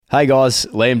Hey guys,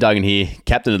 Liam Duggan here,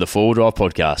 captain of the 4 Drive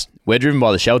podcast. We're driven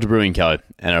by the Shelter Brewing Co.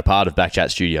 and are a part of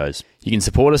Backchat Studios. You can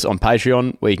support us on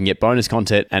Patreon, where you can get bonus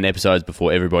content and episodes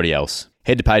before everybody else.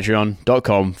 Head to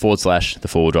patreon.com/the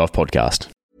 4 Drive podcast.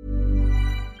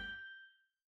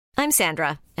 I'm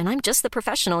Sandra, and I'm just the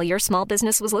professional your small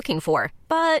business was looking for.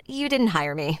 But you didn't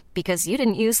hire me because you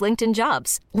didn't use LinkedIn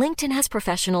Jobs. LinkedIn has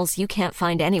professionals you can't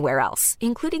find anywhere else,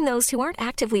 including those who aren't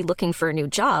actively looking for a new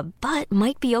job, but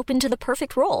might be open to the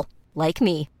perfect role, like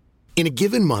me. In a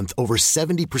given month, over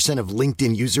 70% of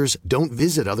LinkedIn users don't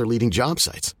visit other leading job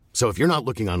sites. So if you're not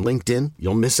looking on LinkedIn,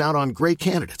 you'll miss out on great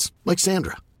candidates like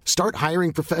Sandra. Start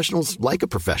hiring professionals like a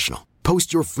professional.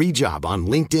 Post your free job on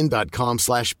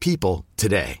linkedin.com/people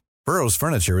today. Burrow's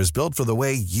furniture is built for the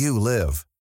way you live.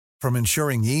 From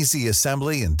ensuring easy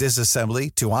assembly and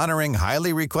disassembly to honoring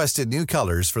highly requested new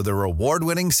colors for their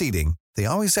award-winning seating, they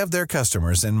always have their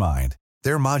customers in mind.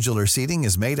 Their modular seating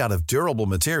is made out of durable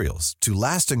materials to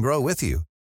last and grow with you.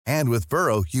 And with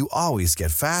Burrow, you always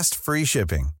get fast, free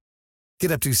shipping.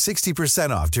 Get up to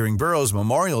 60% off during Burrow's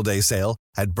Memorial Day sale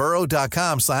at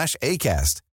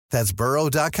burrow.com/ACAST. That's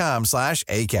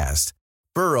burrow.com/ACAST.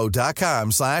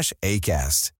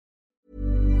 burrow.com/ACAST.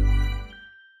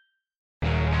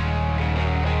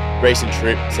 Recent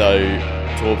trip, so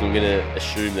Torbs, I'm going to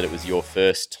assume that it was your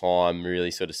first time really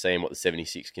sort of seeing what the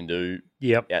 76 can do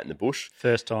out in the bush.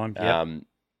 First time, run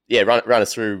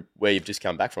us through where you've just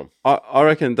come back from. I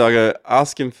reckon, Duggo,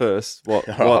 ask him first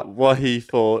what he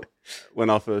thought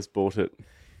when I first bought it.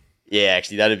 Yeah,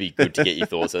 actually, that'd be good to get your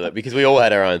thoughts on that, because we all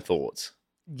had our own thoughts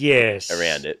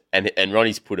around it. And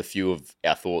Ronnie's put a few of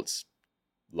our thoughts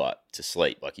like to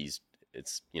sleep. Like we've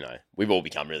all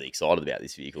become really excited about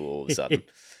this vehicle all of a sudden.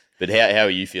 But how are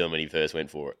you feeling when he first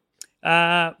went for it?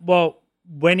 Well,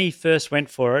 when he first went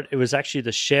for it, it was actually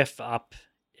the chef up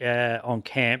on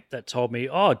camp that told me,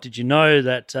 "Oh, did you know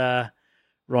that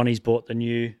Ronnie's bought the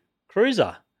new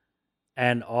Cruiser?"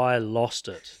 And I lost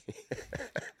it.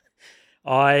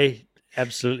 I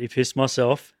absolutely pissed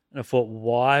myself, and I thought,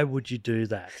 why would you do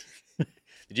that?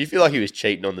 Did you feel like he was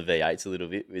cheating on the V8s a little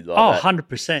bit? With like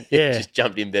 100%, yeah. Just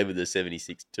jumped in bed with the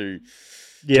 76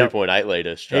 2.8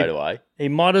 litre straight away. He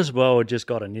might as well have just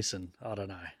got a Nissan. I don't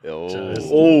know.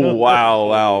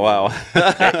 Wow.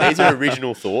 These are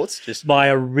original thoughts. Just my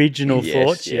original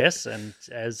thoughts, yes. And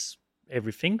as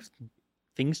everything,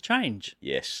 things change.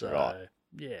 Yes, so, right.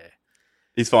 Yeah.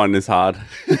 He's finding this hard.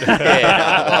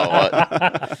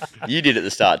 You did at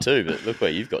the start too, but look where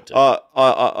you've got to.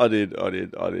 I did.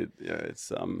 Yeah,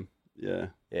 it's Yeah.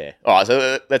 All right,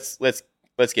 so let's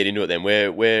get into it then.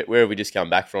 Where have we just come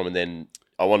back from, and then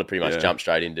I want to pretty much jump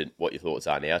straight into what your thoughts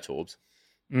are now, Torbs.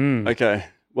 Okay.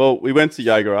 Well, we went to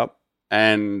Jaeger Up,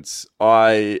 and this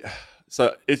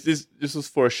was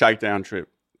for a shakedown trip.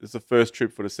 It's the first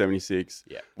trip for the 76.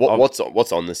 Yeah. What's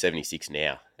on the 76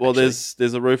 now? Well, actually?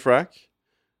 there's a roof rack,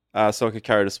 so I could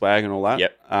carry the swag and all that.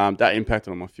 Yep. That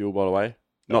impacted on my fuel, by the way.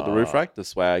 Not the roof rack, the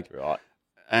swag. Right.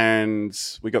 And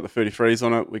we got the 33s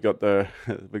on it. We got the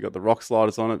rock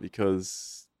sliders on it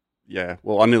because, I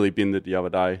nearly binned it the other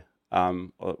day.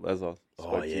 As I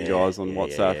spoke to you guys on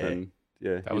WhatsApp, and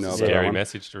that was a scary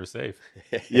message to receive.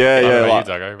 I just thought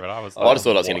I was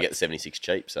going to get the 76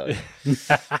 cheap. So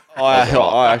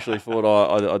I actually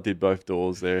thought I did both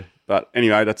doors there, but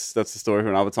anyway, that's the story for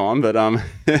another time. But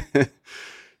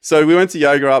so we went to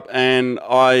Jaeger Up, and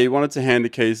I wanted to hand the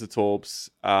keys to Torbs.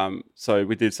 So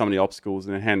we did some of the obstacles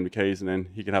and then hand him the keys, and then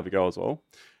he could have a go as well.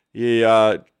 He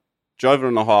drove it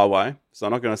on the highway, so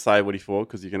I'm not going to say what he thought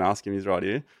because you can ask him. He's right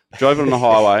here. Drove it on the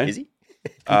highway. Is he?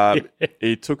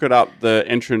 He took it up the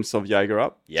entrance of Jaeger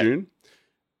Up, June,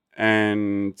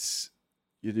 and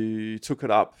you took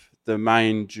it up the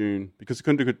main dune because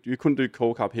you couldn't do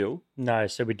Cork Up Hill. No,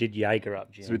 so we did Jaeger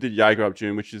Up June. So we did Jaeger Up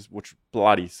June, which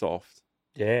bloody soft.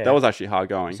 Yeah, that was actually hard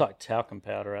going. It's like talcum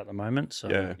powder at the moment. So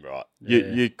right.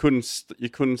 You couldn't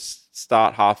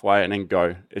start halfway and then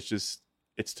go. It's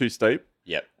too steep.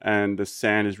 Yep. And the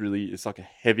sand is it's a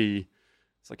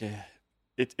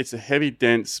heavy,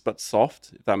 dense but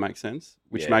soft, if that makes sense,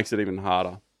 which makes it even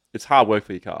harder. It's hard work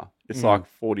for your car. It's like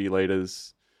 40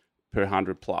 litres per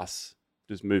 100 plus,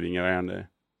 just moving around there.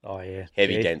 Oh, yeah.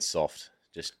 Heavy, dense, soft.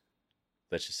 Let's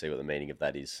just see what the meaning of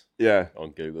that is. Yeah.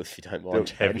 On Google, if you don't mind.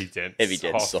 Heavy,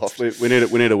 dense, soft. We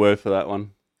need a word for that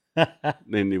one. Need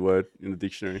a new word in the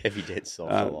dictionary. Heavy, dense,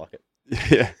 soft. I like it.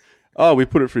 Yeah. Oh, we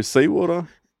put it through seawater.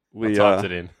 I typed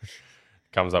it in.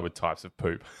 Comes up with types of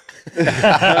poop.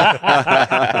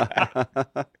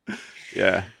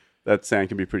 Yeah, that sound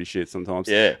can be pretty shit sometimes.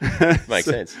 Yeah, makes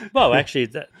sense. Well, actually,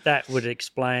 that would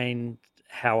explain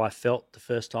how I felt the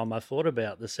first time I thought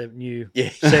about the new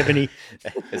 70.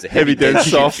 There's a heavy dense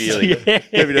soft feeling.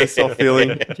 Heavy dense soft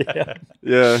feeling.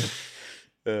 Yeah.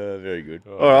 Very good.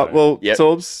 All right. Well,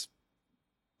 Torbs,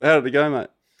 how did it go, mate?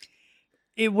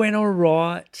 It went all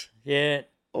right. Yeah.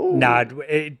 Ooh. No,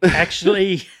 it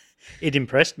actually it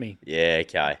impressed me. Yeah.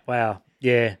 Okay. Wow.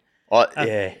 Yeah.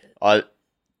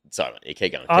 Sorry, mate.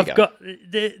 Keep going.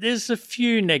 There's a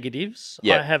few negatives.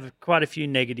 Yep. I have quite a few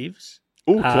negatives.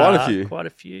 Oh, quite a few. Quite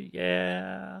a few.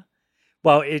 Yeah.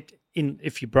 Well,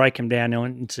 if you break them down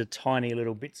into tiny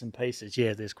little bits and pieces,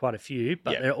 there's quite a few,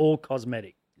 but they're all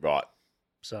cosmetic. Right.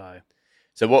 So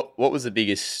what was the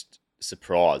biggest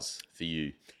surprise for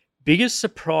you? Biggest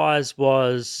surprise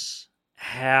was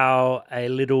how a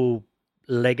little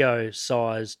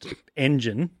Lego-sized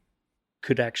engine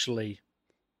could actually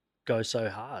go so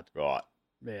hard. Right.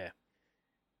 Yeah.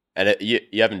 And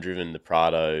you haven't driven the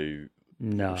Prado?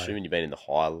 No. I'm assuming you've been in the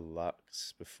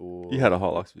Hilux before. You had a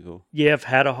Hilux before? Yeah, I've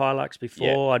had a Hilux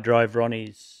before. Yeah. I drove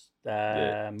Ronnie's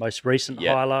most recent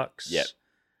Hilux. Yep.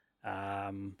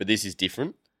 But this is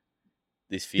different?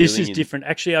 This is different.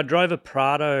 Actually, I drove a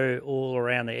Prado all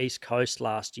around the East Coast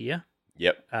last year.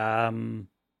 Yep.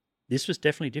 This was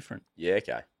definitely different. Yeah,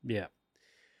 okay. Yeah.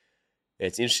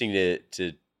 It's interesting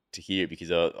to hear it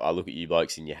because I look at you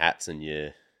blokes in your hats and your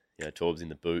Torbs in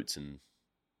the boots and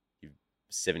you've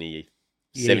 70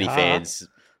 fans,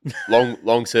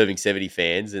 long serving 70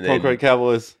 fans, and Concrete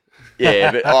Cowboys. Yeah,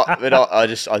 but I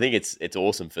think it's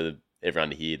awesome for everyone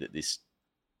to hear that this,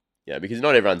 because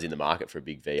not everyone's in the market for a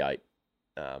big V8.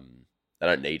 They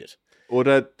don't need it, or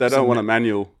they don't want a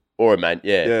manual or a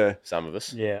yeah. Some of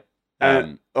us, yeah.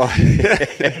 Or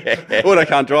they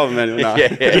can't drive a manual. No.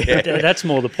 That's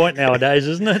more the point nowadays,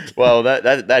 isn't it? Well,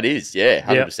 that is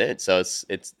 100%. So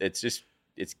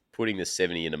it's putting the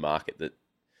 70 in a market that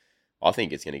I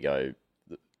think it's going to go.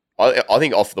 I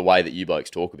think off the way that you blokes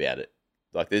talk about it,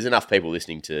 like there's enough people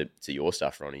listening to your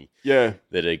stuff, Ronnie. Yeah,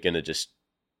 that are going to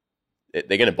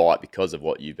they're going to buy it because of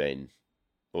what you've been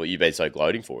so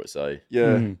gloating for it. So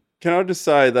yeah, Can I just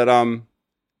say that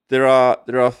there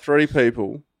are 3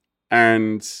 people,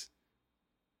 and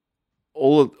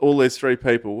all these 3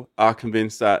 people are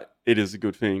convinced that it is a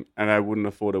good thing, and they wouldn't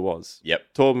have thought it was.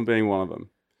 Yep. Torben being one of them.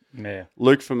 Yeah.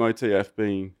 Luke from OTF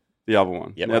being the other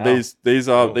one. Yep. Now these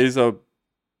are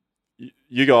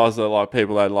you guys are like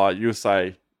people that like you'll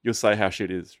say how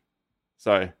shit is.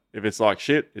 So if it's like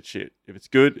shit, it's shit. If it's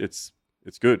good, it's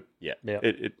good. Yeah.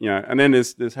 It and then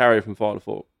there's Harry from Fighter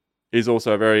 4. He's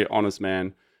also a very honest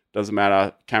man. Doesn't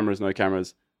matter, cameras, no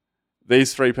cameras.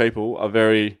 These 3 people are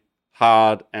very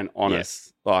hard and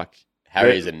honest. Yeah. Like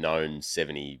Harry is a known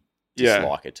 70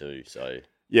 disliker too. So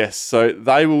yes, so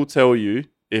they will tell you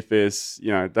if there's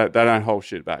they don't hold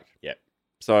shit back. Yeah.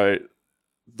 So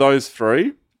those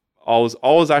 3, I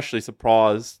was actually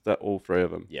surprised that all 3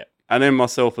 of them. Yeah. And then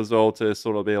myself as well to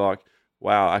sort of be like,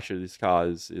 wow, actually this car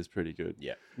is pretty good.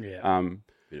 Yeah. Yeah.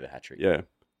 Bit of a hat trick. Yeah.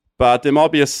 But there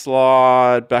might be a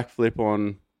slight backflip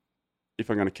on if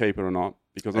I'm going to keep it or not,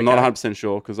 because I'm not 100%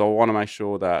 sure, because I want to make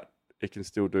sure that it can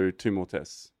still do 2 more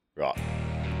tests. Right.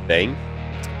 Being?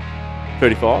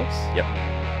 35s. Yep.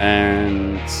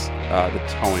 And the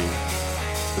towing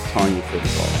of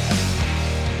 35s.